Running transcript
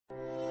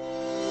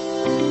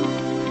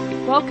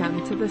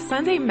Welcome to the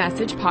Sunday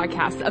Message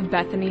podcast of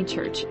Bethany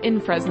Church in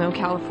Fresno,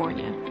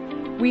 California.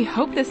 We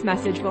hope this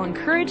message will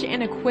encourage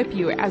and equip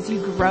you as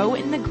you grow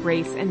in the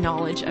grace and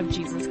knowledge of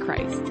Jesus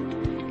Christ.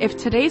 If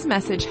today's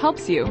message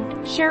helps you,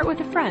 share it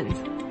with a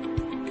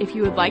friend. If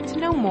you would like to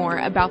know more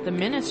about the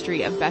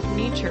ministry of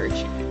Bethany Church,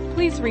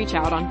 please reach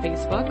out on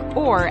Facebook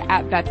or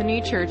at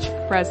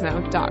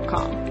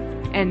bethanychurchfresno.com.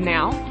 And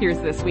now, here's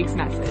this week's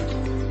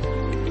message.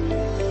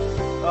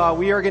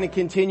 We are going to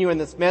continue in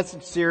this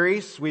message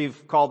series.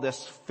 We've called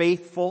this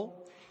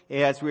Faithful,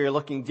 as we are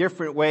looking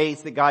different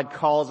ways that God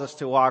calls us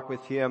to walk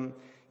with Him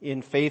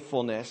in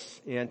faithfulness.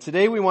 And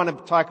today we want to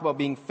talk about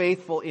being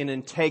faithful in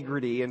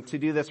integrity. And to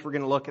do this, we're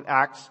going to look at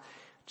Acts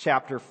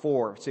chapter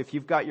 4. So if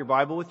you've got your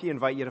Bible with you, I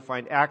invite you to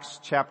find Acts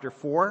chapter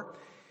 4.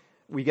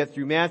 We get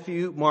through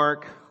Matthew,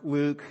 Mark,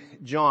 Luke,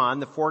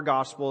 John, the four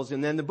Gospels.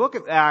 And then the book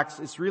of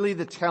Acts is really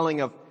the telling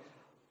of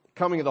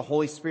coming of the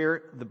Holy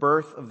Spirit, the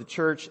birth of the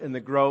church, and the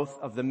growth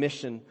of the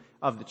mission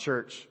of the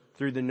church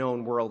through the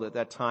known world at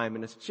that time.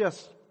 And it's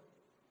just,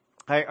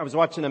 I was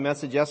watching a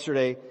message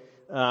yesterday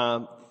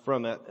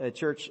from a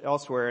church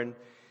elsewhere,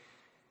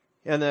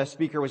 and the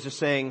speaker was just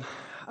saying,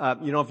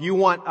 if you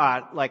want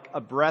like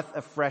a breath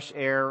of fresh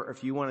air, or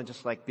if you want to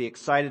just like be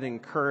excited and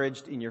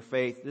encouraged in your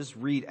faith, just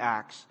read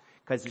Acts,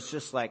 because it's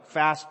just like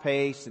fast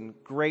paced and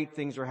great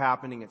things are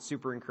happening. It's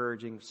super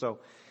encouraging. So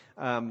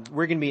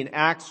we're going to be in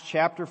Acts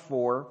chapter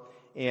 4,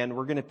 and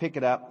we're going to pick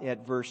it up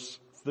at verse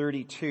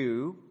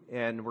 32,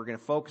 and we're going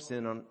to focus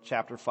in on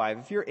chapter 5.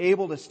 If you're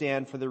able to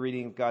stand for the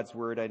reading of God's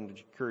Word, I'd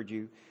encourage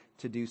you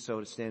to do so,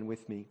 to stand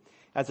with me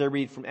as I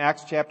read from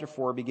Acts chapter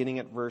 4, beginning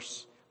at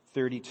verse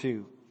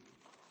 32.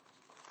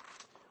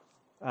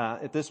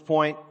 At this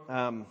point,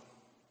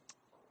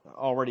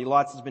 already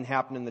lots has been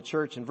happening in the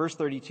church, and verse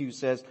 32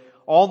 says,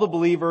 all the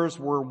believers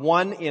were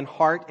one in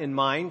heart and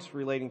mind,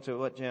 relating to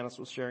what Janice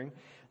was sharing.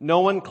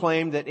 No one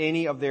claimed that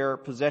any of their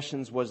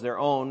possessions was their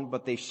own,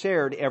 but they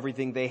shared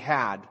everything they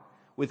had.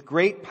 With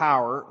great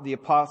power, the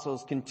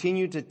apostles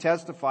continued to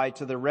testify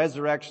to the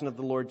resurrection of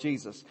the Lord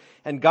Jesus.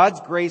 And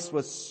God's grace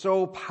was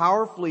so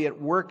powerfully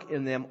at work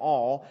in them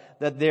all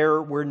that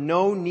there were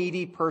no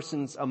needy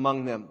persons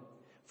among them.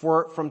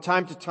 For from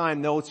time to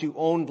time, those who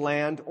owned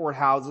land or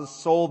houses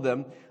sold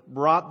them,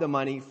 brought the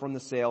money from the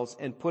sales,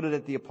 and put it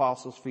at the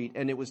apostles' feet,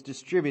 and it was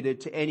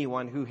distributed to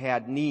anyone who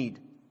had need.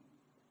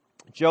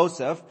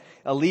 Joseph,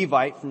 a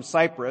Levite from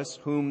Cyprus,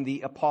 whom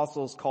the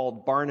apostles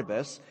called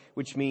Barnabas,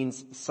 which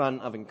means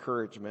son of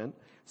encouragement,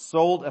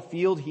 sold a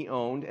field he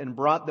owned and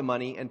brought the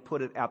money and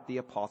put it at the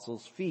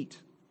apostles' feet.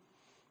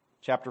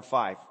 Chapter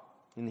 5.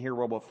 And here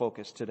we'll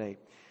focus today.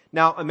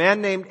 Now, a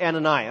man named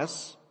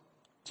Ananias,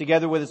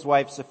 together with his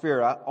wife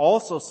Sapphira,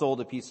 also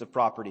sold a piece of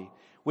property.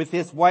 With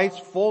his wife's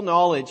full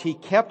knowledge, he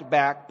kept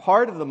back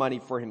part of the money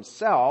for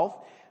himself,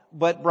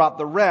 but brought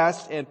the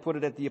rest and put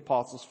it at the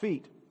apostles'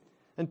 feet.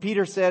 And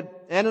Peter said,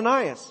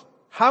 Ananias,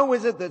 how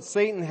is it that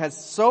Satan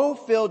has so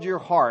filled your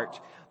heart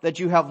that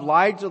you have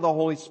lied to the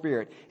Holy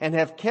Spirit and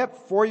have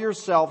kept for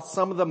yourself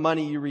some of the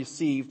money you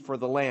received for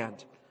the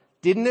land?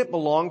 Didn't it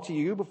belong to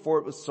you before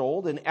it was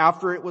sold? And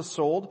after it was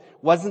sold,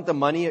 wasn't the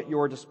money at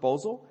your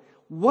disposal?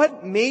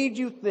 What made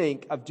you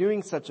think of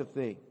doing such a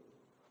thing?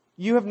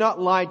 You have not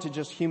lied to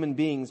just human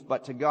beings,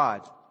 but to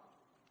God.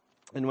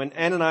 And when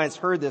Ananias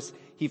heard this,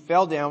 he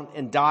fell down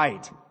and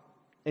died.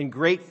 And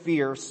great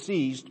fear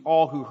seized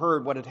all who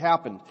heard what had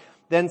happened.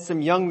 Then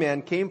some young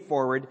men came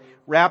forward,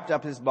 wrapped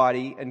up his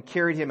body, and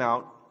carried him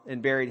out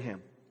and buried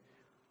him.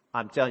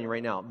 I'm telling you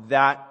right now,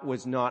 that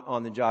was not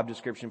on the job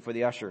description for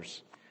the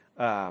ushers.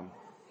 I'm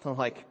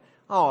like,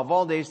 of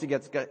all days to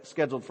get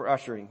scheduled for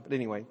ushering. But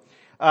anyway,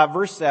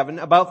 verse 7,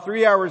 about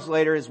 3 hours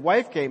later, his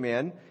wife came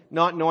in,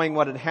 not knowing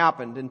what had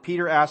happened. And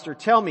Peter asked her,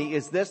 tell me,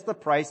 is this the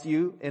price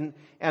you and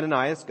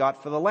Ananias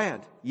got for the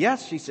land?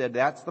 Yes, she said,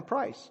 that's the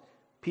price.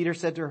 Peter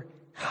said to her,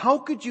 how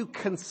could you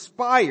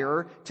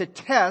conspire to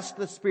test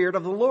the Spirit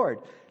of the Lord?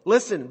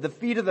 Listen, the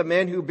feet of the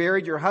men who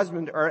buried your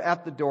husband are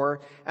at the door,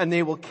 and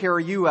they will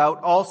carry you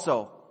out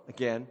also.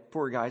 Again,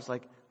 poor guy's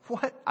like,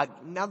 what?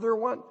 Another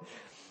one?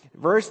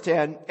 Verse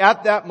 10,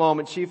 at that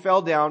moment she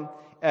fell down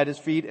at his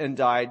feet and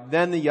died.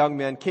 Then the young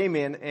men came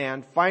in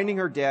and, finding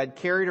her dead,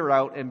 carried her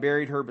out and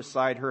buried her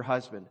beside her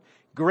husband.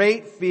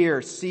 Great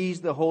fear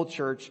seized the whole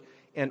church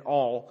and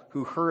all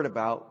who heard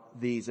about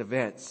these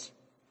events.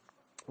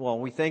 Well,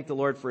 we thank the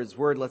Lord for His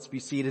Word. Let's be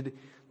seated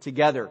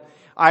together.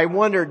 I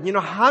wondered,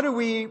 how do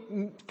we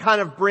kind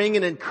of bring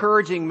an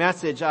encouraging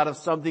message out of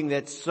something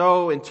that's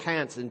so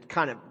intense and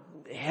kind of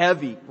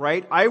heavy,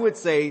 right? I would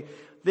say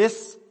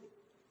this,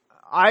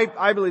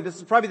 I believe this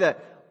is probably the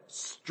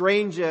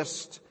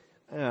strangest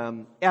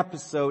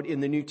episode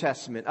in the New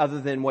Testament, other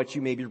than what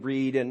you maybe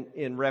read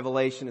in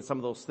Revelation and some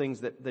of those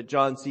things that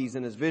John sees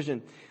in his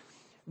vision.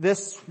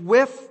 This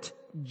swift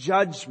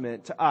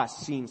judgment to us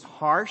seems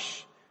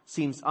harsh,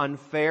 seems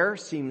unfair,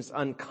 seems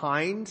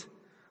unkind,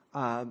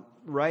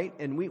 right?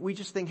 And we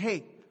just think,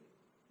 hey,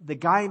 the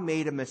guy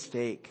made a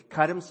mistake.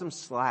 Cut him some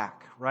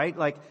slack, right?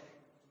 Like,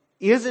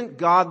 isn't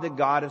God the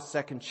God of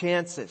second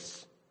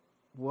chances?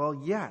 Well,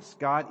 yes,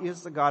 God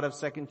is the God of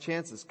second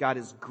chances. God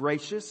is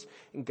gracious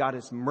and God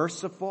is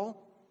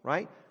merciful,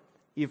 right?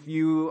 If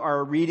you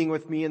are reading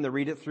with me in the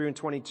Read It Through in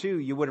 22,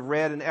 you would have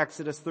read in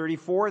Exodus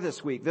 34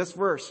 this week, these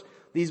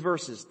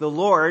verses. The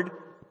Lord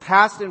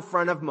passed in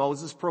front of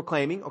Moses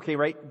proclaiming, okay,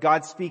 right?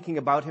 God speaking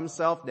about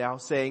himself now,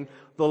 saying,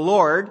 the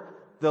Lord,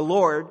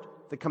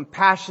 the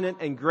compassionate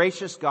and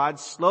gracious God,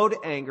 slow to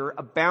anger,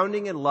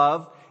 abounding in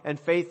love and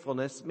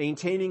faithfulness,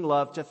 maintaining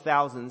love to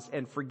thousands,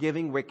 and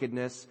forgiving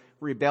wickedness,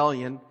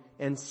 rebellion,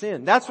 and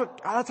sin. That's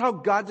how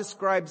God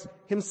describes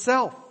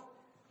himself.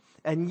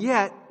 And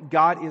yet,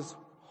 God is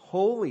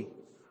holy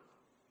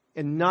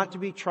and not to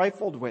be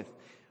trifled with.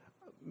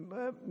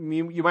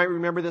 You might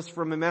remember this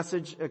from a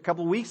message a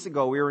couple of weeks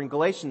ago. We were in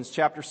Galatians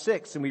chapter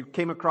 6 and we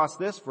came across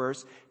this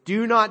verse.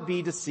 Do not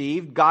be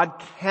deceived.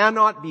 God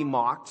cannot be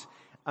mocked.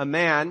 A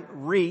man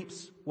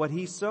reaps what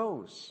he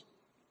sows.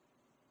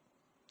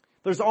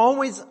 There's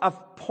always a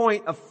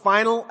point of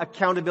final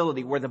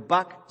accountability where the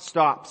buck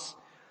stops.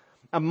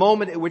 A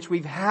moment at which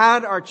we've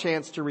had our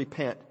chance to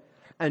repent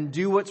and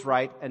do what's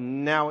right,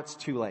 and now it's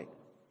too late.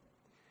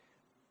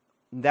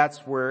 And that's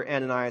where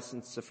Ananias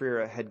and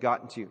Sapphira had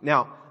gotten to.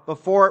 Now,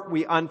 before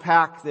we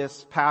unpack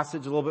this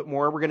passage a little bit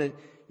more, we're going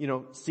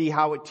to, see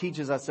how it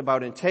teaches us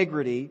about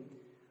integrity.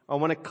 I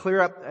want to clear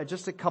up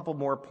just a couple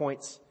more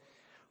points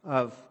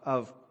of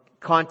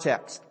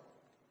context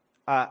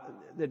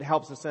that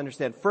helps us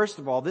understand. First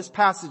of all, this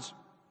passage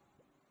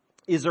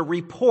is a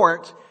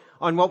report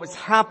on what was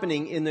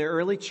happening in the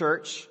early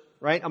church,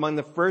 right, among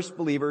the first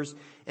believers.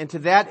 And to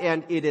that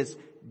end, it is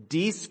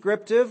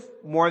descriptive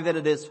more than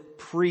it is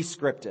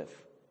prescriptive.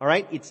 All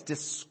right? It's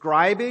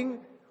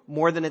describing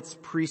more than it's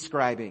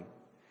prescribing.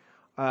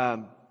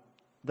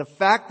 The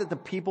fact that the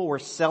people were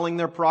selling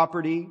their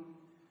property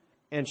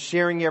and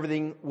sharing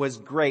everything was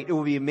great. It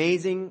would be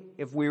amazing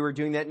if we were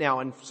doing that now.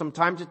 And from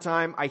time to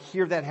time, I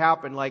hear that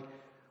happen. Like,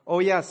 oh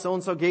yeah,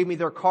 so-and-so gave me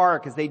their car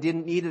because they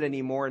didn't need it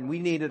anymore and we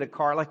needed a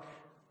car. Like,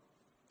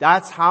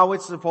 that's how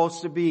it's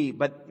supposed to be.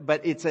 But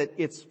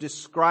it's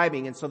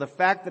describing. And so the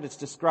fact that it's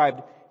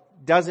described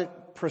doesn't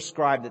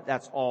prescribe that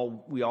that's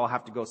all, we all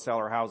have to go sell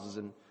our houses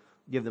and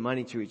give the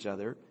money to each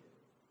other.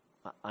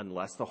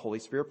 Unless the Holy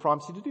Spirit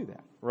prompts you to do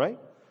that, right?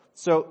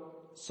 So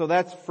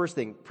that's first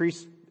thing.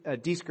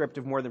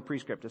 Descriptive more than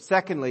prescriptive.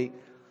 Secondly,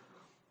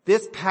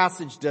 this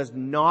passage does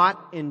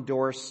not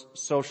endorse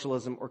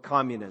socialism or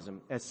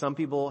communism, as some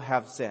people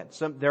have said.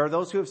 There are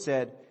those who have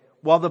said,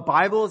 well, the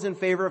Bible is in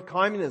favor of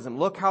communism.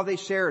 Look how they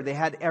shared. They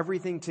had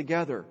everything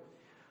together.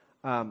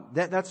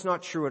 That's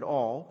not true at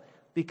all,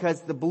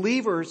 because the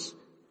believers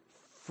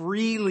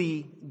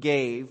freely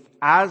gave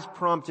as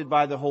prompted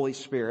by the Holy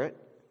Spirit,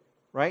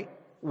 right?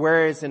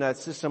 Whereas in a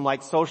system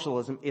like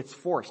socialism, it's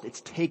forced.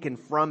 It's taken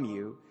from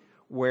you.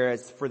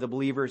 Whereas for the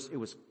believers, it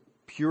was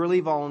purely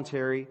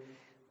voluntary,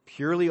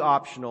 purely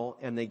optional,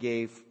 and they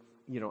gave,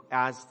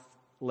 as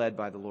led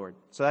by the Lord.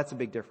 So that's a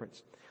big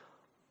difference.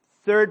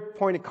 Third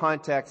point of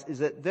context is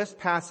that this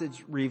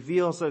passage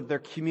reveals that their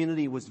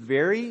community was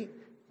very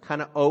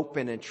kind of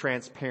open and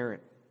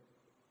transparent,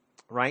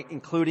 right?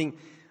 Including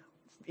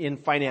in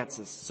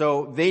finances.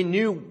 So they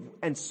knew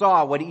and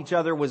saw what each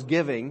other was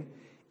giving,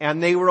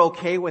 and they were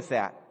okay with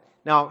that.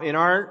 Now, in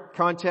our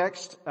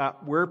context,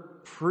 we're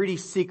pretty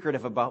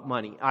secretive about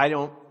money. I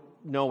don't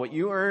know what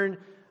you earn.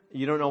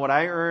 You don't know what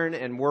I earn,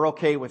 and we're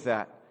okay with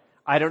that.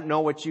 I don't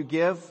know what you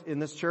give in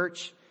this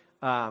church.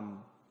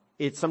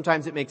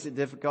 Sometimes it makes it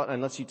difficult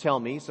unless you tell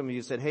me. Some of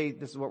you said, hey,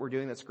 this is what we're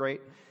doing. That's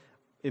great.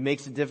 It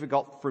makes it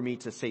difficult for me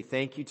to say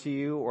thank you to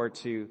you or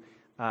to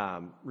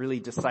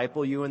really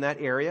disciple you in that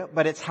area.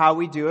 But it's how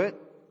we do it,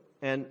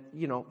 and,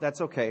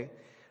 that's okay.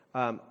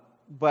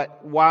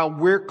 But while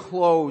we're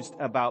closed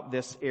about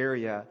this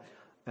area,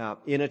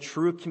 in a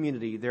true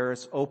community, there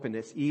is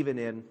openness even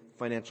in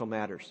financial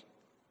matters.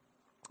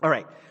 All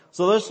right.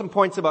 So there's some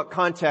points about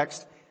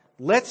context.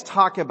 Let's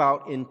talk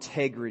about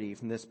integrity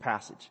from this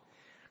passage.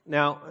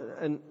 Now,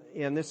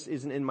 and this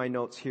isn't in my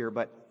notes here,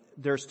 but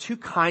there's two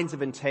kinds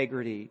of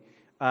integrity,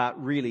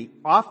 really.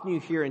 Often you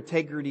hear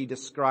integrity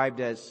described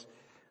as,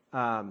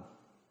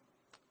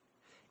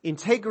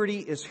 integrity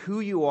is who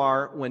you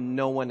are when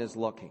no one is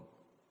looking.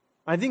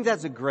 I think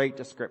that's a great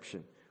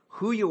description.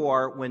 Who you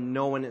are when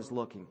no one is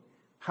looking.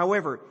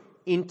 However,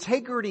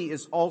 integrity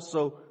is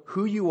also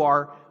who you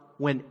are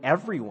when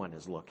everyone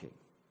is looking.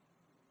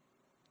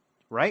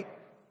 Right?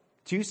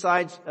 Two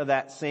sides of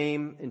that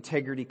same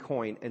integrity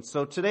coin. And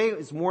so today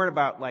is more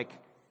about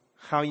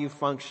how you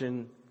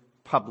function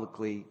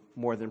publicly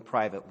more than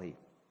privately.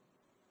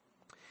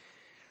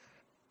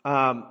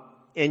 And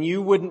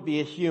you wouldn't be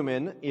a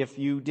human if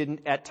you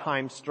didn't at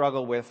times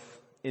struggle with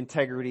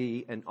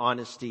integrity and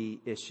honesty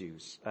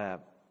issues.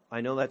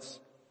 I know that's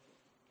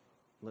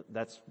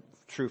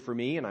true for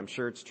me, and I'm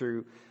sure it's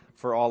true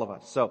for all of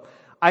us. So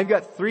I've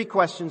got 3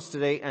 questions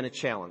today and a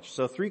challenge.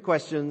 So 3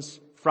 questions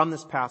from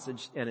this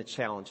passage and a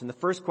challenge. And the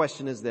first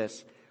question is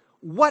this: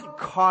 what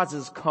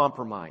causes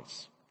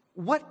compromise?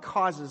 What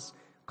causes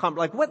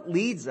what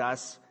leads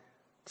us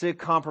to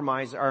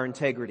compromise our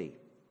integrity?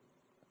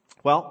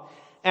 Well,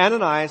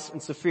 Ananias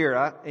and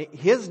Sapphira,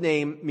 his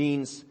name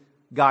means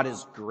God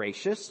is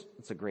gracious.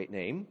 It's a great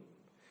name.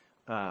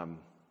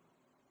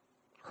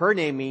 Her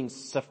name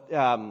means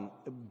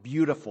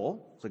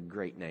beautiful. It's a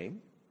great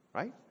name,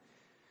 right?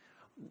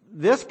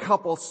 This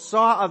couple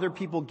saw other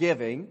people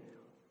giving,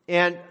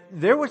 and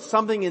there was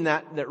something in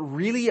that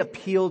really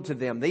appealed to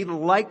them. They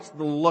liked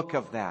the look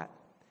of that.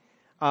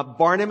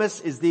 Barnabas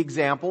is the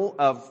example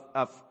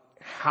of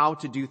how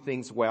to do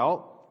things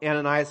well.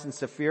 Ananias and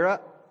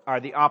Sapphira are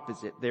the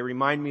opposite. They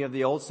remind me of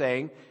the old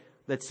saying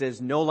that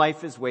says, no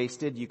life is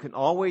wasted. You can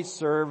always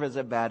serve as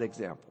a bad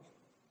example.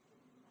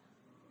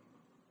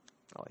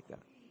 I like that.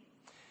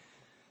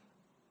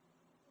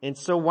 And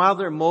so while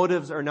their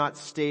motives are not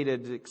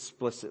stated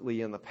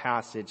explicitly in the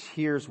passage,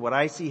 here's what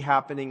I see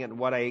happening and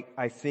what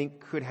I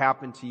think could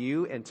happen to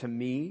you and to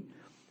me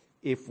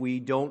if we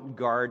don't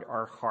guard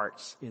our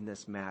hearts in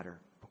this matter.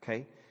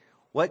 Okay?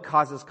 What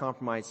causes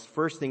compromise?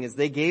 First thing is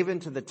they gave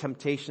into the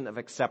temptation of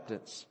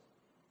acceptance.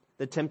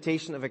 The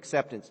temptation of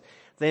acceptance.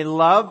 They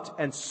loved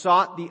and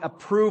sought the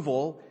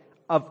approval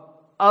of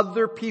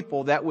other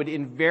people that would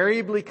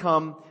invariably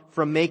come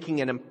from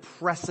making an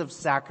impressive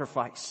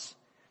sacrifice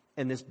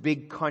and this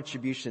big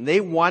contribution. They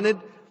wanted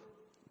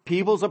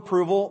people's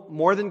approval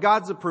more than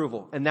God's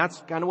approval. And that's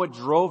kind of what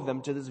drove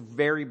them to this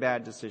very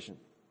bad decision.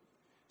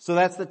 So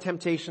that's the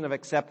temptation of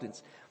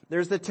acceptance.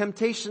 There's the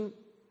temptation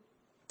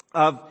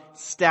of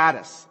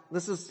status.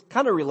 This is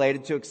kind of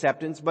related to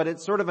acceptance, but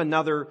it's sort of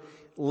another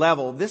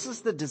level. This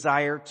is the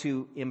desire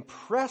to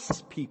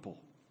impress people,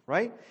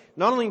 right?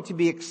 Not only to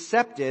be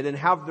accepted and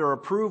have their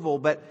approval,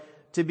 but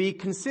to be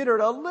considered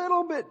a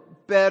little bit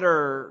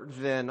better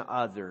than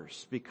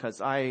others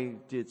because I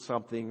did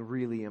something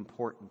really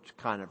important,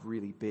 kind of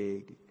really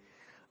big.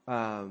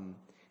 And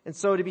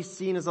so to be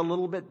seen as a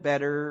little bit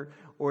better,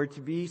 or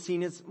to be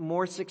seen as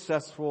more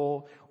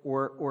successful,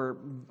 or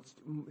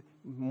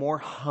more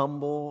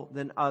humble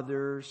than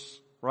others,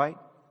 right?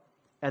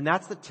 And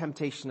that's the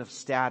temptation of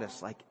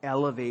status, like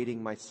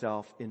elevating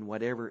myself in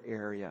whatever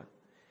area.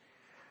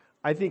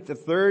 I think the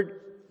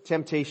third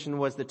temptation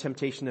was the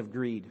temptation of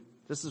greed.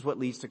 This is what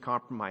leads to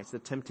compromise, the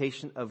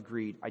temptation of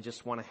greed. I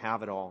just want to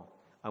have it all.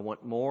 I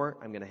want more.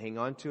 I'm going to hang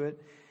on to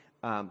it.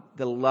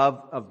 The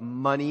love of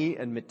money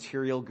and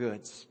material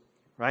goods,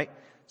 right?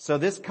 So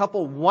this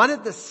couple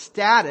wanted the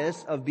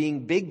status of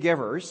being big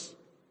givers,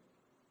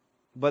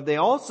 but they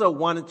also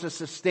wanted to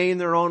sustain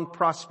their own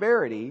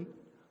prosperity.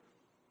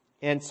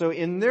 And so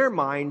in their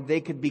mind,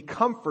 they could be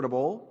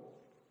comfortable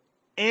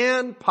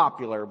and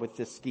popular with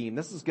this scheme.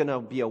 This is going to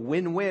be a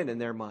win-win in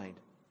their mind.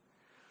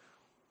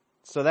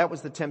 So that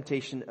was the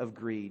temptation of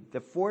greed.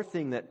 The fourth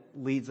thing that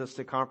leads us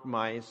to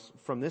compromise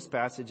from this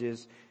passage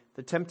is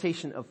the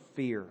temptation of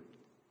fear.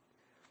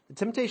 The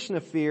temptation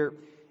of fear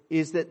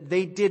is that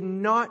they did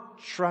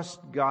not trust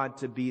God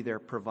to be their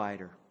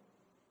provider.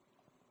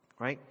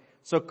 Right?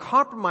 So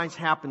compromise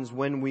happens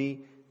when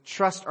we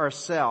trust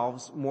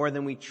ourselves more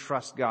than we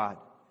trust God.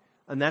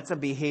 And that's a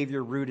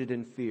behavior rooted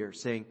in fear,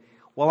 saying,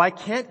 well, I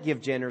can't give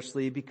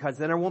generously because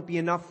then there won't be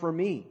enough for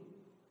me.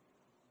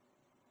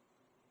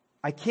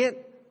 I can't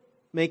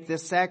make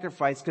this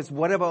sacrifice because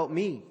what about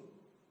me?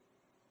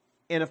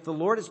 And if the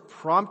Lord is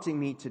prompting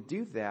me to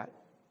do that,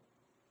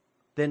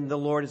 then the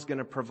Lord is going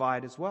to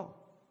provide as well.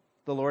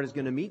 The Lord is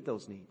going to meet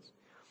those needs.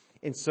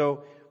 And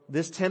so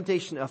this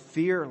temptation of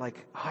fear,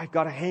 like, I've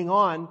got to hang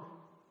on,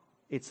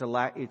 it's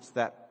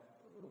that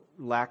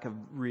lack of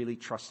really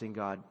trusting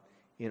God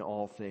in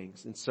all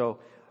things. And so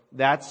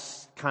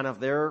that's kind of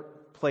their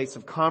place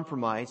of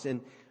compromise.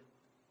 And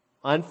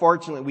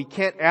unfortunately, we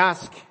can't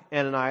ask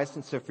Ananias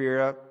and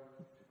Sapphira,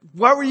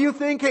 what were you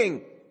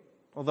thinking?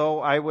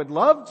 Although I would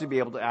love to be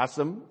able to ask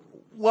them,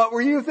 what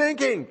were you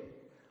thinking?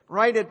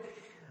 Right?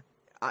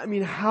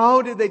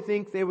 How did they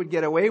think they would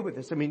get away with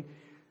this?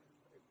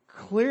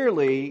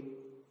 Clearly,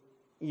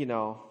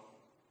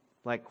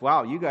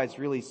 wow, you guys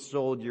really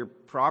sold your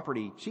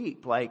property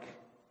cheap. Like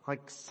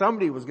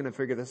somebody was going to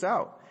figure this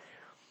out.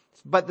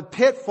 But the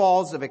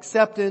pitfalls of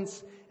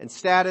acceptance and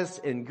status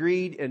and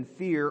greed and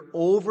fear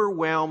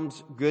overwhelmed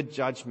good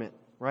judgment,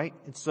 right?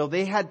 And so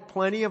they had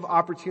plenty of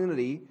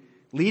opportunity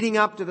leading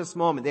up to this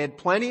moment. They had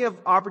plenty of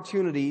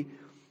opportunity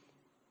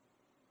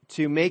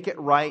to make it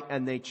right,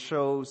 and they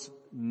chose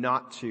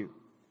not to.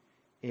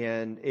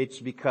 And it's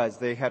because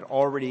they had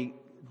already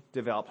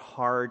developed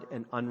hard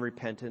and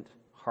unrepentant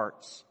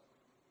hearts.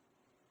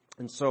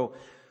 And so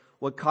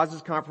what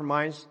causes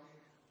compromise?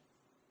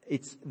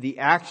 It's the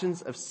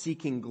actions of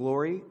seeking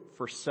glory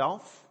for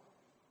self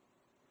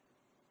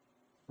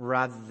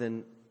rather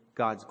than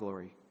God's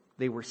glory.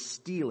 They were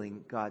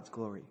stealing God's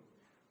glory.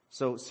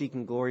 So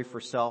seeking glory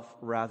for self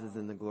rather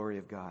than the glory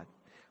of God.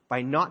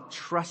 By not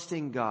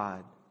trusting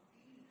God,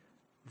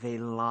 they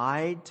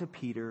lied to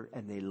Peter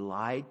and they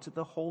lied to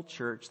the whole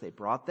church. They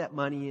brought that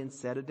money in,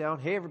 set it down.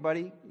 Hey,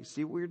 everybody, you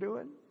see what we're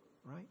doing?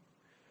 Right?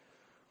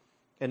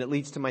 And it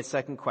leads to my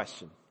second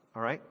question.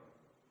 All right?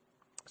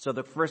 So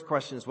the first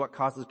question is, what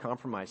causes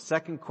compromise?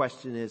 Second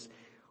question is,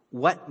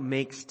 what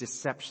makes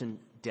deception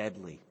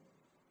deadly?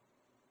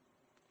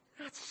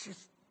 That's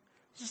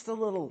just a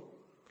little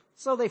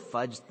So they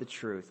fudged the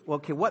truth. Well,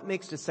 okay, what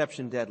makes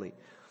deception deadly?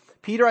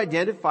 Peter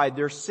identified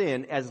their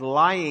sin as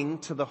lying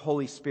to the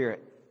Holy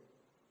Spirit.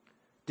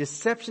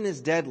 Deception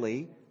is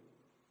deadly,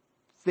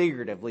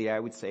 figuratively, I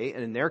would say,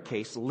 and in their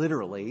case,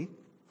 literally,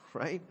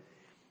 right?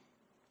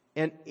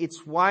 And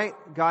it's why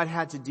God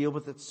had to deal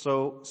with it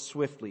so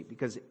swiftly,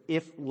 because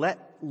if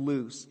let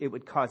loose, it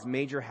would cause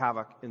major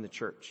havoc in the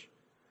church.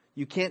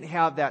 You can't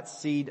have that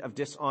seed of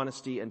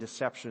dishonesty and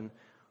deception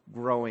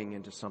growing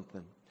into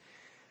something.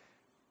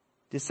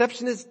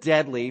 Deception is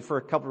deadly for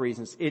a couple of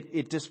reasons.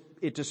 It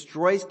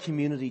destroys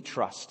community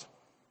trust.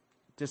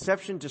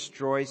 Deception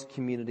destroys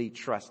community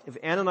trust. If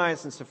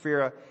Ananias and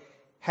Sapphira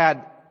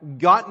had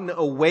gotten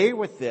away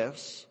with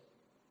this,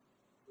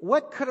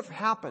 what could have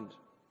happened?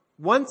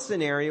 One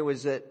scenario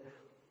is that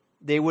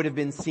they would have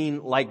been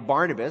seen like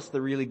Barnabas,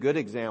 the really good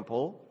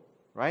example,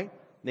 right?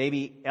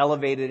 Maybe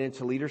elevated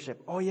into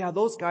leadership. Oh yeah,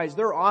 those guys,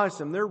 they're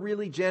awesome. They're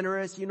really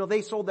generous.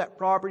 They sold that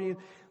property.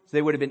 So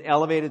they would have been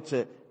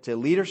elevated to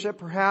leadership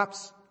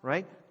perhaps,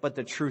 right? But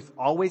the truth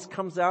always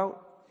comes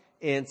out.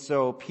 And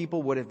so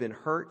people would have been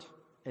hurt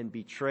and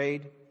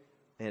betrayed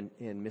and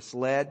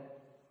misled.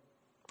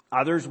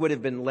 Others would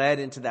have been led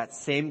into that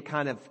same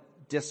kind of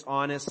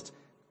dishonest,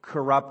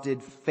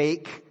 corrupted,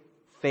 fake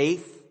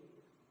faith,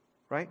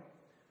 right?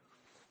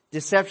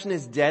 Deception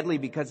is deadly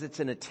because it's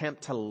an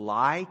attempt to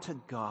lie to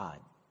God.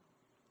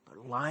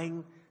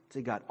 Lying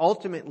to God.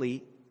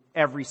 Ultimately,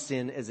 every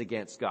sin is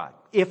against God.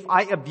 If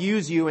I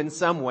abuse you in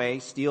some way,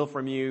 steal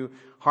from you,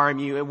 harm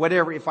you,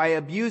 whatever, if I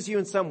abuse you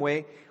in some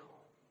way,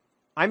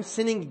 I'm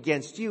sinning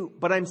against you,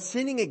 but I'm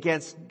sinning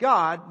against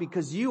God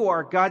because you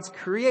are God's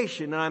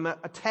creation and I'm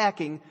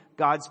attacking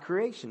God's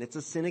creation. It's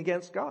a sin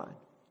against God.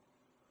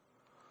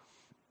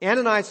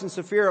 Ananias and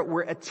Sapphira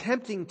were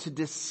attempting to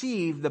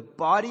deceive the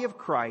body of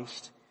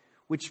Christ,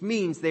 which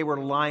means they were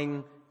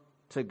lying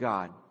to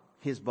God,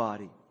 His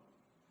body.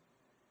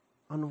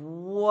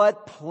 On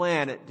what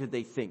planet did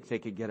they think they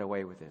could get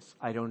away with this?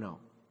 I don't know.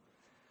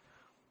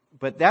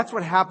 But that's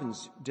what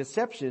happens.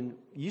 Deception,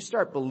 you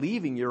start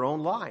believing your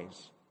own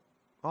lies.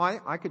 Oh,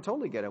 I could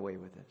totally get away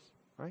with this,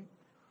 right?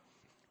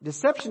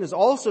 Deception is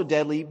also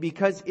deadly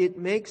because it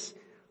makes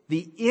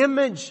the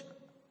image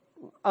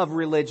of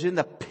religion,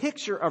 the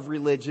picture of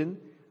religion,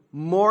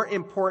 more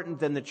important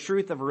than the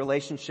truth of a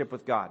relationship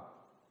with God.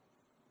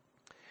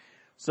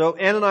 So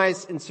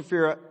Ananias and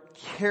Sapphira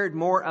cared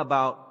more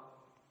about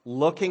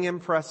looking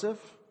impressive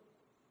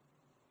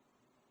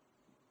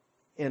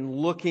and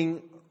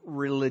looking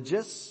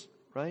religious,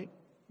 right?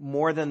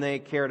 More than they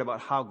cared about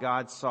how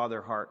God saw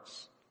their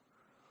hearts.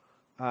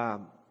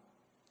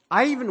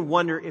 I even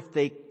wonder if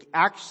they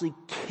actually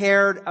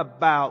cared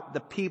about the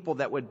people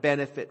that would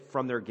benefit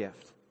from their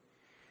gift.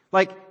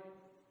 Like,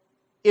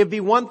 it'd be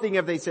one thing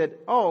if they said,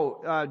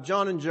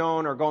 John and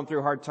Joan are going through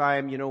a hard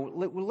time,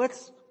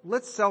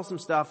 let's sell some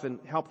stuff and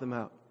help them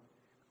out.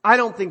 I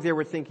don't think they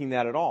were thinking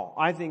that at all.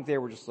 I think they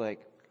were just like,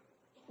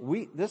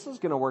 this is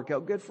going to work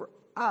out good for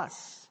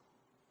us.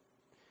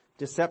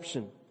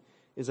 Deception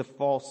is a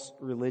false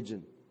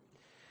religion.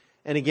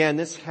 And again,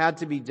 this had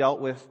to be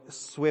dealt with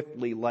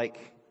swiftly like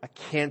a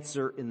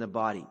cancer in the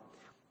body.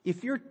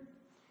 If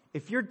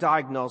you're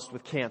diagnosed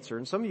with cancer,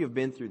 and some of you have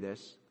been through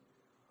this,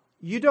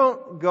 you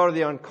don't go to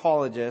the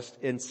oncologist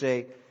and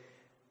say,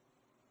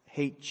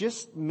 hey,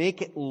 just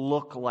make it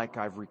look like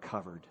I've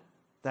recovered.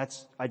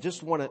 I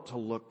just want it to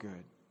look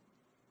good.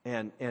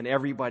 And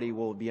everybody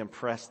will be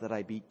impressed that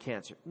I beat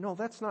cancer. No,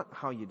 that's not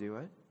how you do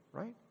it,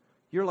 right?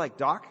 You're like,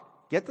 Doc,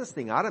 get this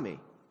thing out of me.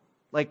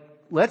 Like,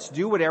 let's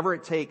do whatever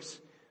it takes,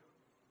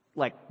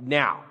 like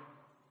now,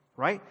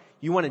 right?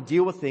 You want to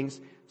deal with things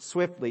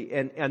swiftly.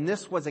 And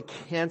this was a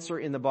cancer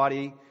in the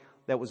body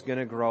that was going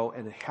to grow,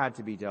 and it had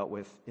to be dealt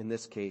with, in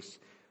this case,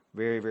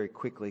 very, very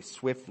quickly,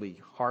 swiftly,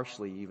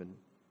 harshly even.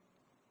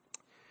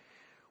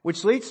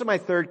 Which leads to my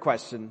third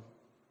question.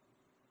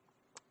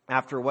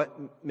 After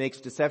what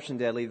makes deception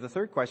deadly, the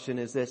third question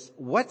is this: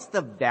 what's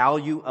the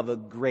value of a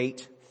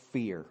great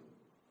fear?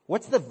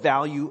 What's the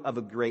value of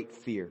a great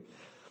fear?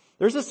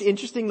 There's this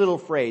interesting little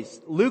phrase.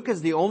 Luke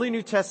is the only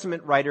New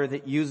Testament writer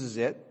that uses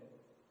it.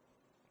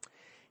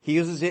 He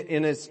uses it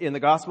in the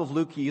Gospel of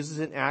Luke. He uses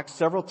it in Acts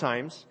several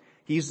times.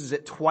 He uses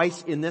it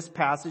twice in this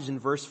passage in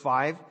verse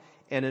 5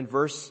 and in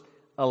verse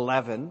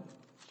 11.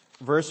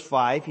 Verse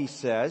 5, he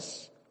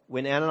says,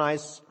 when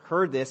Ananias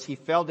heard this, he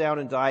fell down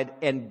and died,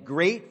 and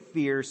great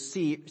fear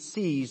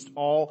seized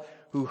all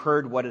who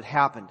heard what had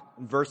happened.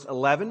 In verse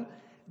 11,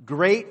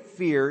 great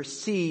fear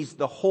seized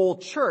the whole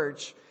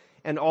church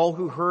and all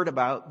who heard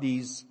about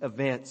these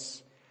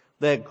events.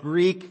 The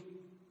Greek,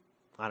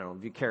 I don't know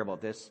if you care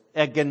about this,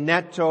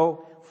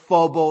 egeneto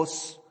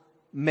phobos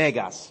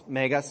megas.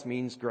 Megas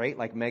means great,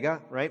 like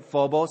mega, right?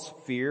 Phobos,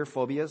 fear,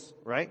 phobias,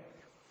 right?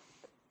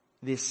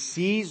 This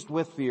seized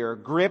with fear,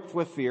 gripped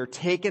with fear,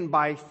 taken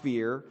by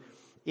fear.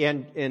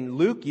 And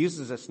Luke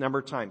uses this a number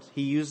of times.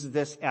 He uses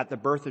this at the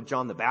birth of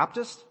John the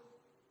Baptist,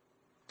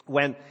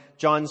 when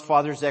John's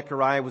father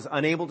Zechariah was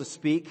unable to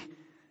speak,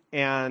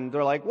 And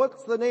they're like,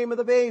 what's the name of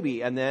the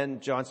baby? And then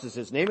John says,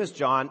 his name is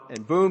John,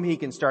 and boom, he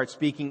can start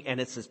speaking,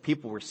 and it says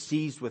people were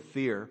seized with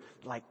fear.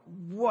 Like,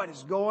 what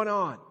is going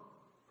on?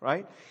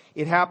 Right?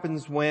 It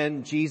happens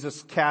when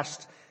Jesus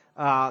cast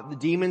the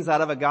demons out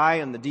of a guy,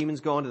 and the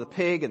demons go into the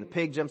pig, and the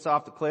pig jumps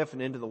off the cliff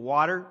and into the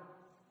water.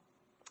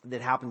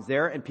 That happens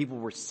there, and people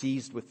were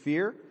seized with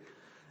fear.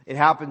 It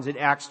happens in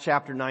Acts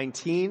chapter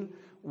 19,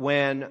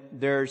 when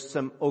there's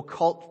some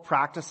occult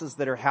practices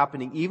that are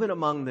happening even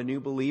among the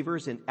new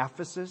believers in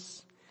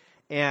Ephesus.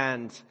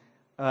 And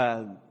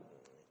there's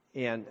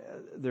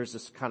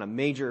this kind of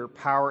major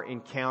power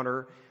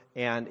encounter,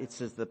 and it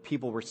says the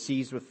people were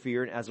seized with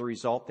fear, and as a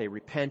result they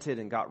repented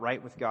and got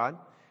right with God.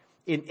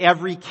 In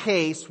every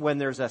case when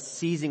there's a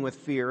seizing with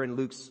fear in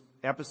Luke's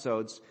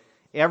episodes,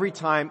 every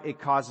time it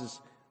causes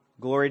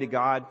glory to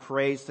God,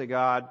 praise to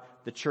God,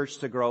 the church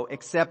to grow,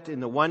 except in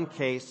the one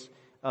case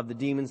of the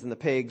demons and the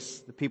pigs,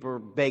 the people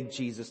beg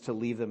Jesus to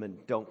leave them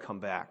and don't come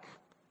back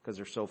because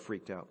they're so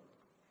freaked out.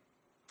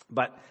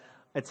 But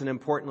it's an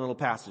important little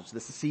passage, the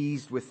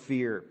seized with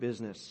fear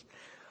business.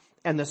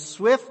 And the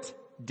swift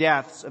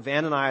deaths of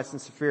Ananias and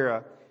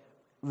Sapphira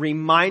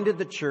reminded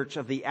the church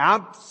of the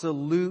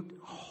absolute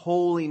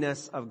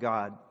holiness of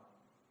God.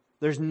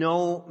 There's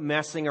no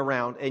messing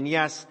around. And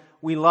yes,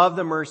 we love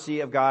the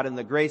mercy of God and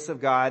the grace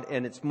of God,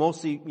 and it's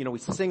mostly, we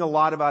sing a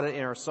lot about it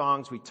in our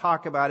songs. We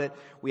talk about it.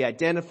 We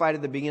identified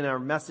at the beginning of our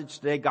message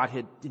today,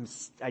 God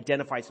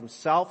identifies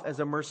himself as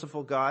a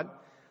merciful God,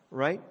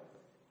 right?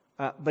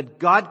 But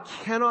God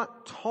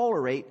cannot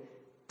tolerate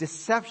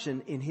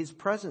deception in his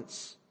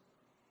presence.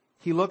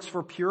 He looks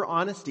for pure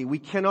honesty. We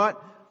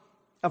cannot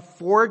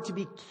afford to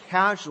be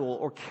casual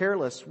or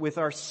careless with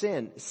our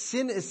sin.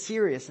 Sin is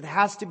serious. It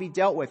has to be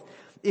dealt with.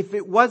 If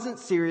it wasn't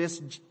serious,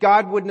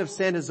 God wouldn't have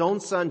sent his own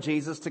son,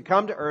 Jesus, to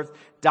come to earth,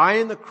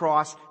 die on the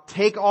cross,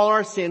 take all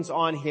our sins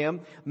on him,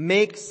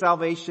 make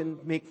salvation,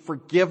 make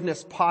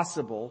forgiveness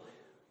possible.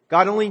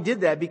 God only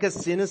did that because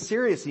sin is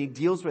serious, and he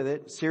deals with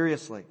it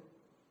seriously.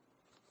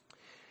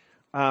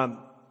 And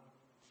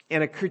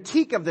a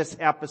critique of this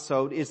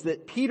episode is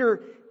that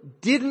Peter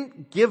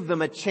didn't give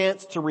them a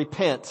chance to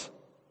repent.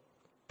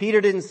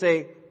 Peter didn't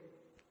say,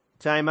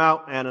 time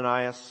out,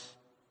 Ananias.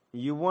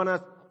 You want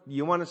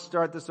to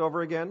start this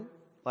over again?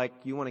 Like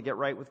you want to get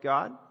right with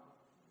God?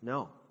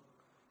 No.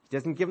 He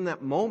doesn't give him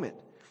that moment.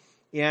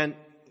 And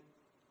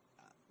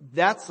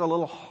that's a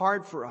little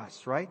hard for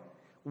us, right?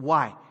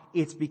 Why?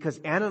 It's because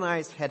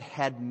Ananias had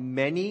had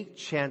many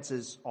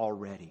chances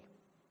already.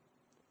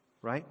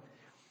 Right?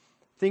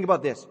 Think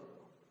about this.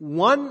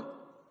 One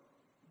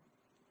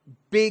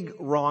big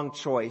wrong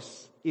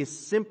choice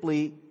is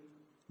simply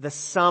the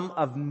sum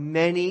of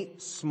many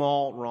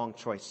small wrong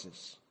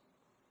choices.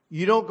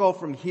 You don't go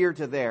from here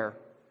to there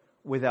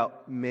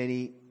without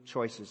many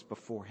choices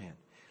beforehand.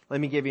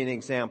 Let me give you an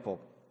example.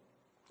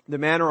 The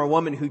man or a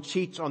woman who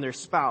cheats on their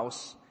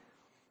spouse,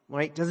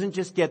 right, doesn't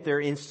just get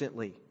there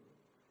instantly.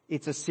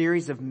 It's a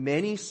series of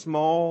many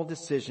small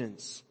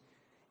decisions.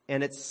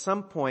 And at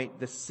some point,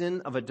 the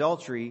sin of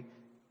adultery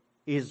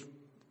is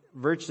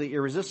virtually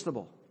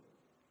irresistible,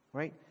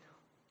 right?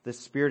 The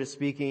Spirit is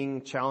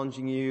speaking,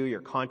 challenging you,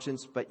 your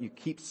conscience, but you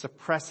keep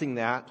suppressing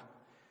that,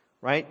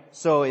 right?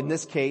 So in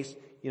this case,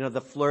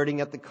 the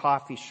flirting at the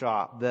coffee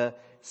shop, the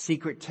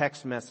secret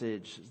text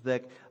message,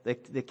 the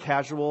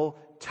casual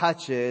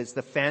touches,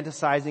 the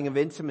fantasizing of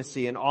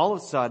intimacy, and all of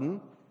a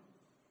sudden,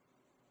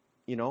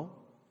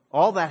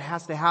 all that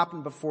has to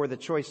happen before the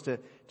choice to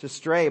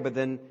stray, but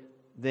then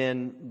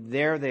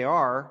there they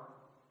are,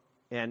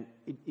 and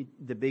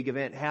the big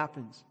event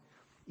happens.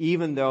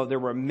 Even though there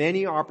were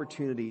many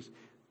opportunities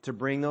to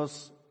bring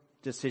those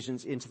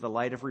decisions into the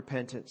light of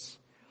repentance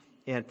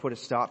and put a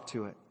stop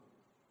to it.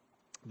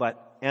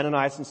 But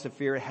Ananias and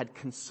Sapphira had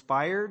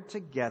conspired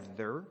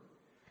together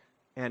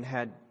and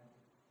had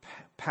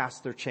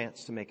passed their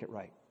chance to make it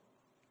right.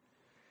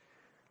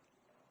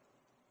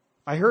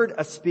 I heard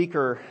a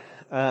speaker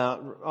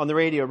on the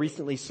radio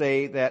recently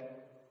say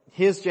that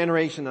his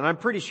generation, and I'm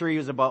pretty sure he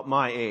was about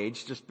my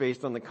age, just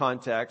based on the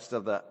context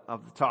of the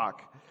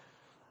talk,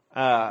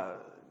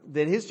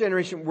 that his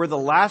generation were the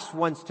last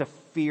ones to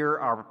fear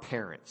our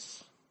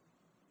parents.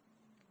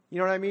 You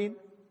know what I mean?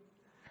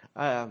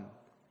 I'm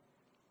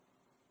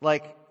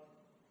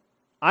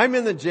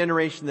in the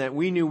generation that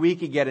we knew we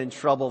could get in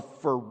trouble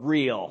for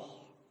real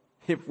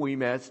if we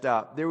messed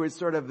up. There was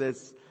sort of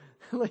this,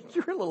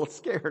 you're a little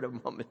scared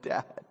of mom and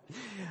dad,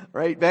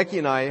 right? Becky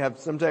and I have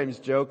sometimes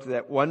joked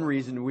that one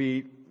reason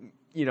we,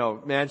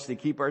 managed to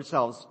keep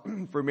ourselves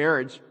for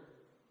marriage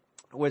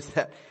was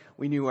that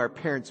we knew our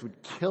parents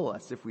would kill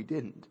us if we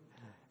didn't.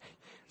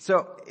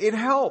 So it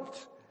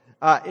helped,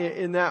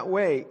 in that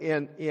way.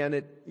 And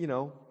it,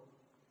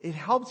 it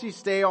helps you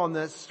stay on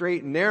the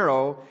straight and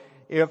narrow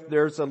if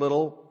there's a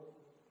little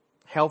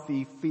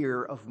healthy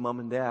fear of mom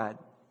and dad.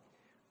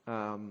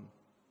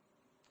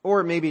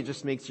 Or maybe it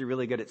just makes you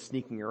really good at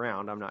sneaking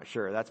around. I'm not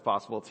sure. That's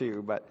possible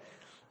too. But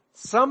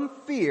some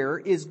fear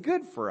is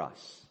good for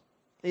us.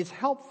 It's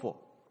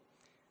helpful.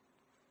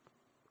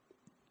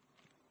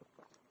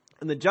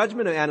 And the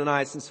judgment of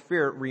Ananias and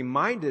Sapphira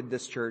reminded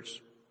this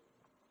church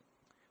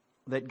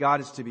that God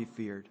is to be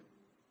feared.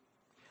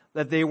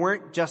 That they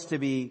weren't just to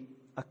be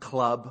a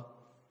club,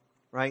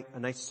 right? A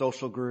nice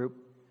social group,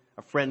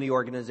 a friendly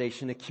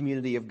organization, a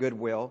community of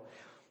goodwill.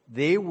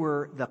 They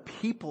were the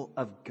people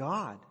of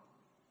God.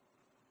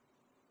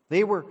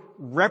 They were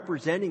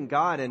representing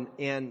God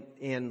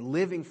and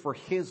living for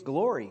His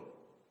glory.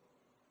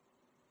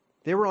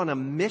 They were on a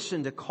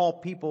mission to call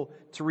people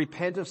to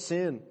repent of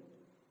sin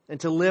and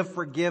to live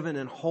forgiven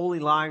and holy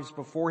lives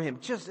before Him,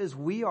 just as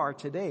we are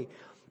today.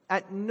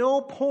 At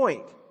no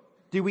point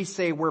do we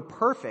say we're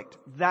perfect.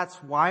 That's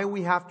why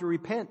we have to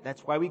repent.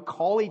 That's why we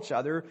call each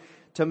other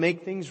to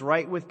make things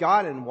right with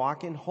God and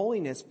walk in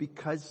holiness,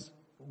 because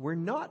we're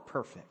not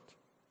perfect.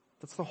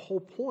 That's the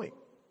whole point.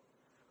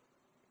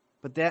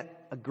 But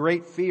that a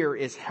great fear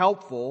is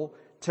helpful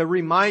to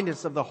remind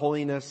us of the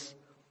holiness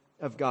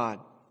of God.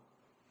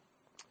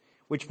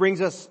 Which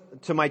brings us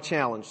to my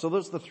challenge. So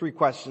those are the three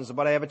questions,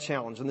 but I have a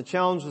challenge. And the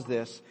challenge is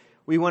this: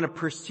 we want to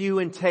pursue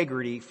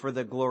integrity for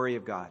the glory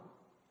of God.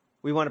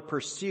 We want to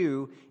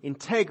pursue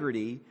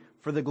integrity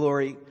for the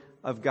glory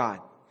of God.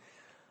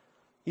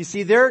 You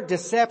see, their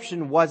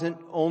deception wasn't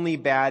only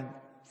bad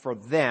for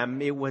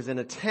them, it was an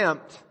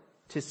attempt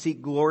to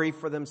seek glory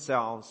for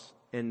themselves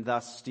and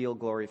thus steal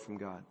glory from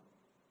God.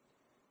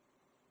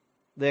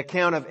 The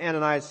account of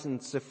Ananias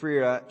and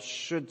Sapphira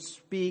should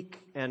speak,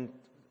 and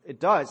it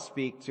does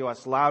speak to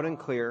us loud and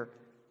clear,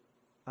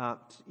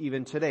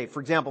 even today. For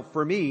example,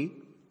 for me,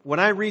 when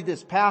I read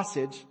this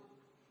passage,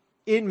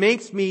 it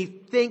makes me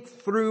think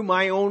through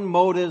my own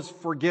motives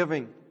for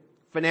giving,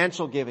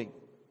 financial giving,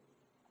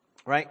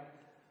 right?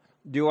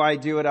 Do I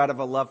do it out of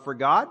a love for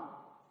God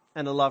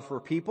and a love for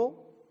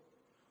people?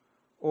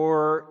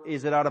 Or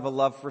is it out of a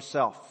love for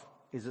self?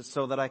 Is it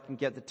so that I can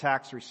get the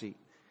tax receipt?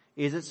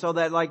 Is it so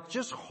that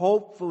just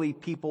hopefully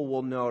people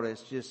will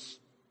notice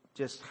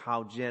just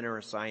how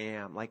generous I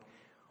am?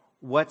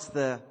 What's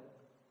the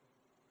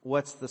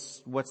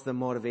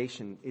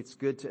motivation? It's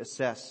good to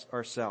assess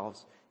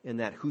ourselves in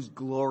that. Whose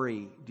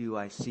glory do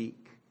I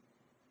seek?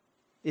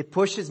 It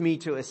pushes me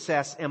to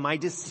assess, am I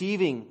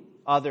deceiving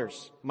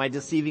others? Am I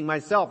deceiving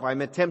myself?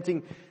 I'm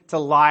attempting to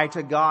lie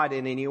to God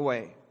in any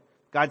way.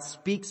 God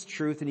speaks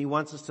truth and He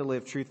wants us to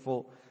live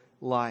truthful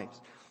lives.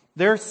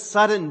 Their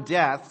sudden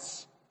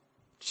deaths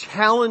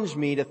challenge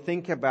me to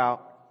think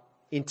about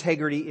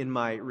integrity in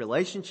my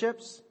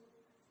relationships,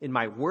 in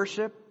my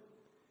worship,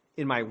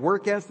 in my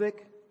work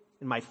ethic,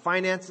 in my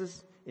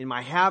finances, in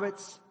my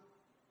habits.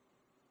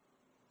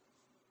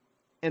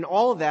 And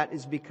all of that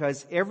is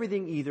because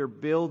everything either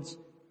builds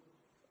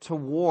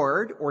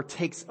toward or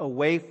takes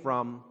away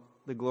from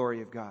the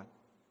glory of God.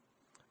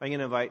 I'm going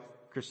to invite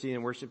Christine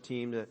and worship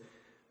team to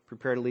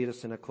prepare to lead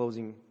us in a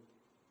closing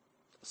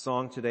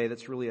song today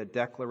that's really a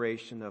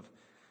declaration of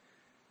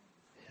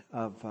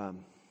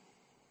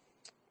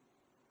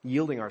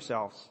yielding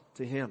ourselves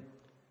to Him.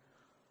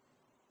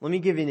 Let me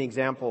give you an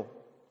example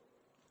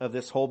of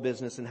this whole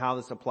business and how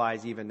this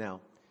applies even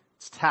now.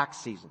 It's tax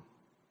season,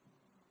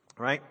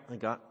 right? I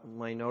got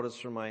my notice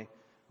from my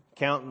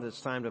accountant.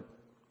 It's time to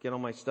get all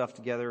my stuff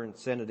together and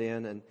send it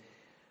in. And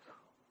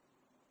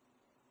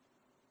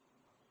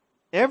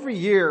every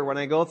year when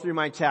I go through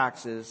my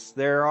taxes,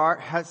 there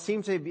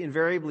seems to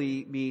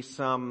invariably be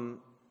some,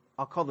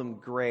 I'll call them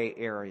gray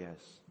areas.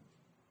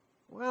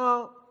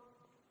 Well,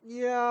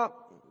 yeah,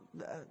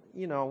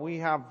 we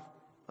have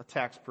a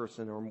tax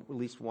person, or at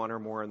least one or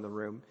more in the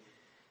room.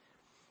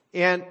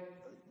 And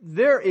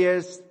there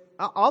is,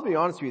 I'll be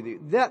honest with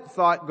you, that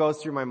thought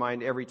goes through my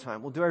mind every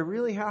time. Well, do I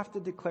really have to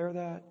declare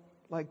that?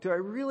 Do I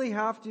really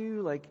have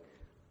to?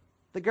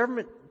 The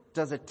government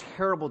does a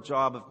terrible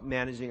job of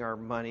managing our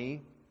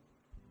money,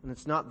 and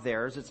it's not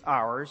theirs, it's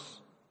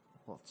ours.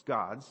 Well, it's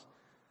God's.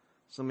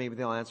 So maybe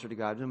they'll answer to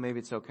God. Maybe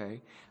it's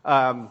okay.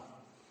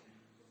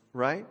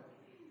 Right?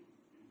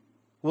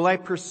 Will I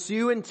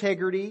pursue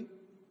integrity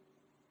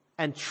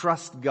and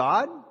trust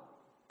God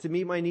to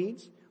meet my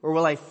needs? Or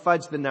will I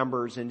fudge the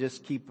numbers and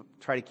just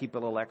try to keep a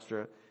little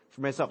extra for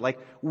myself?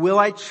 Will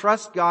I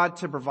trust God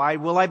to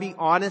provide? Will I be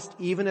honest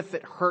even if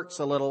it hurts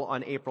a little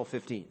on April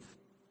 15th?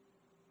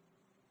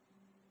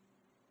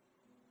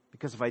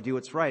 Because if I do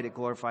what's right, it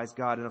glorifies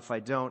God. And if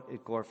I don't,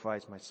 it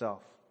glorifies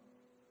myself.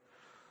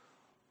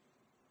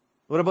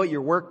 What about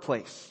your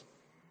workplace?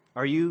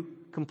 Are you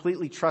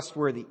completely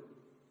trustworthy?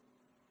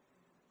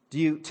 Do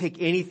you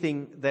take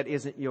anything that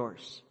isn't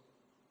yours?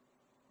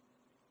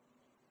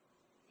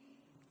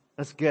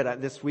 That's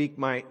good. This week,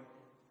 my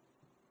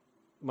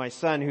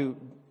son, who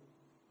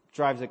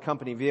drives a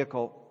company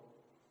vehicle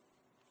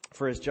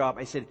for his job,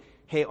 I said,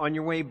 hey, on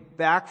your way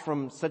back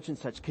from such and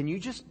such, can you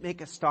just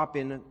make a stop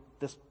in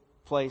this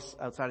place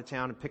outside of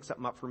town and pick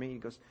something up for me? He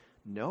goes,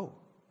 no,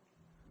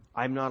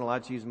 I'm not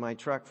allowed to use my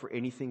truck for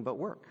anything but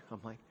work.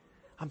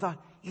 I'm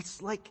thought,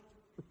 it's like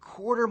a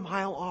quarter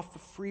mile off the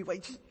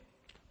freeway.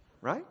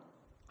 Right?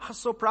 I was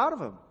so proud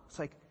of him. It's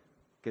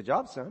good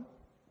job, son.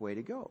 Way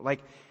to go.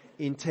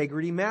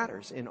 Integrity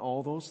matters in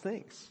all those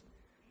things.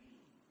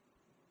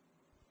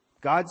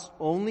 God's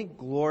only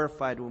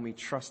glorified when we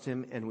trust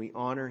Him and we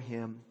honor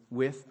Him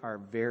with our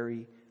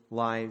very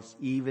lives,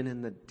 even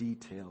in the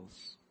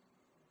details.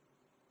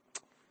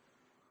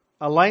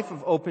 A life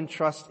of open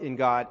trust in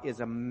God is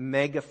a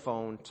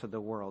megaphone to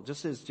the world.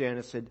 Just as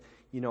Janice said,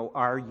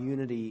 our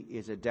unity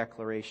is a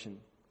declaration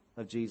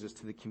of Jesus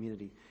to the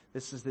community.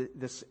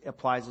 This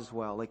applies as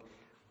well. Like,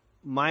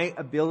 my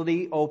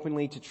ability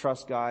openly to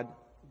trust God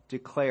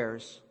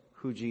declares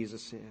who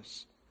Jesus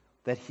is,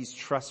 that He's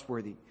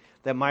trustworthy,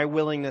 that my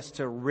willingness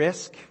to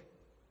risk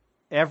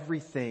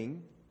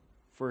everything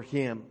for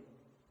Him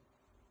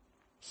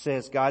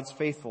says God's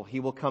faithful. He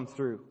will come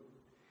through.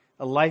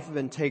 A life of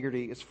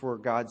integrity is for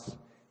God's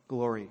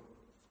glory.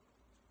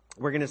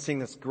 We're going to sing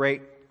this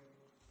great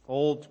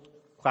old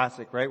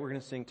classic, right? We're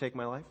going to sing Take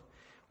My Life.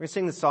 We're going to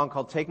sing this song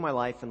called Take My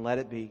Life and Let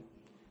It Be.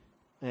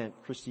 And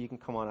Christy, you can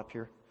come on up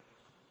here.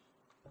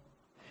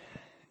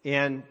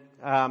 And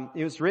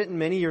it was written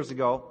many years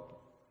ago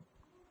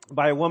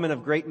by a woman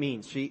of great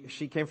means.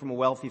 She came from a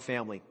wealthy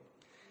family.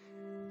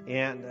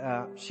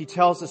 And she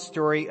tells a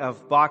story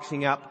of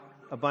boxing up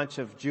a bunch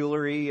of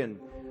jewelry and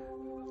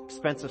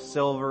expensive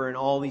silver and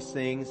all these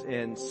things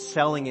and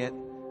selling it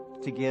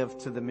to give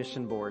to the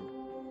mission board,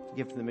 to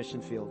give to the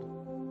mission field.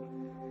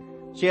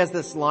 She has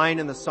this line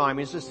in the song.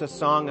 It's just a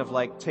song of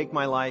like, take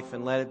my life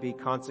and let it be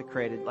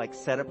consecrated, like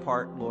set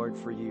apart, Lord,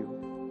 for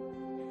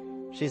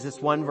you. She has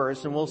this one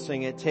verse, and we'll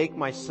sing it. Take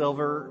my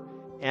silver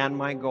and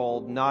my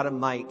gold, not a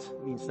mite,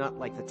 means not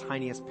like the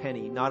tiniest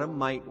penny, not a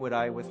mite would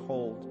I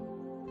withhold.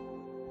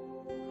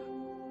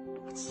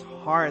 It's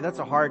hard. That's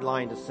a hard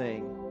line to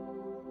sing.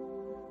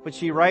 But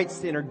she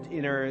writes in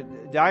her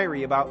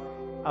diary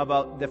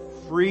about the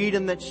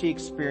freedom that she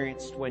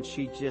experienced when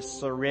she just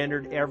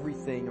surrendered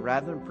everything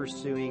rather than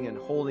pursuing and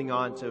holding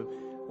on to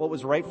what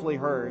was rightfully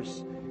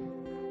hers,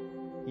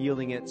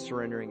 yielding it,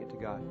 surrendering it to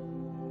God.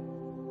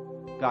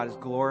 God is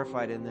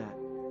glorified in that.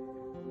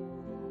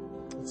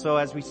 And so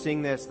as we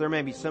sing this, there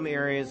may be some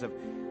areas of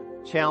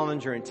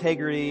challenge or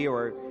integrity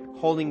or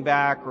holding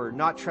back or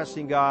not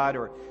trusting God,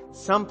 or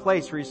some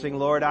place where you're saying,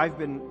 Lord, I've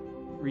been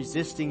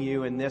resisting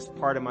you in this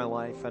part of my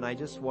life, and I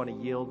just want to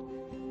yield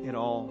it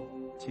all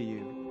to you.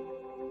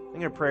 I'm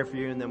going to pray for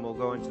you, and then we'll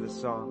go into the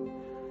song.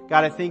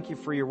 God, I thank you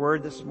for your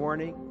word this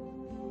morning.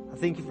 I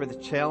thank you for the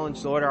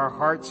challenge, Lord. Our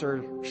hearts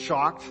are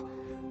shocked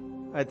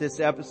at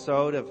this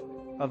episode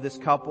of this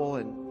couple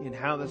and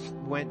how this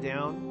went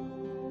down.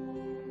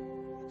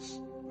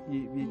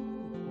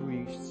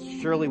 We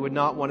surely would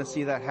not want to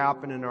see that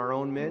happen in our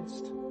own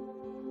midst.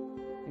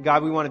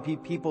 God, we want to be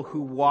people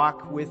who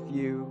walk with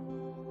you,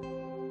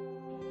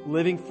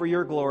 living for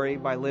your glory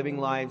by living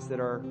lives that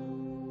are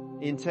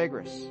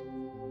integrous,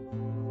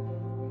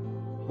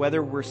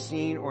 whether we're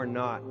seen or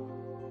not.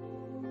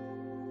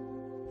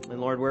 And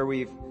Lord, where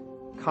we've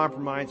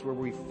compromised, where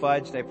we've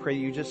fudged, I pray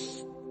you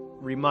just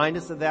remind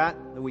us of that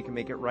we can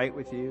make it right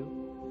with you,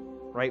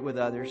 right with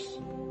others,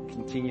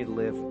 continue to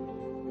live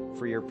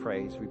for your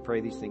praise. We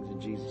pray these things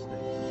in Jesus'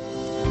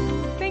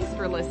 name. Thanks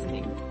for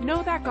listening.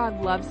 Know that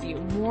God loves you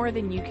more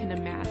than you can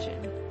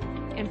imagine.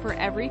 And for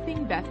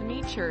everything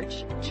Bethany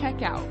Church,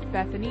 check out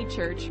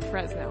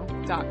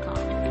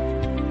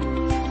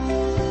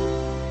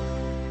BethanyChurchFresno.com.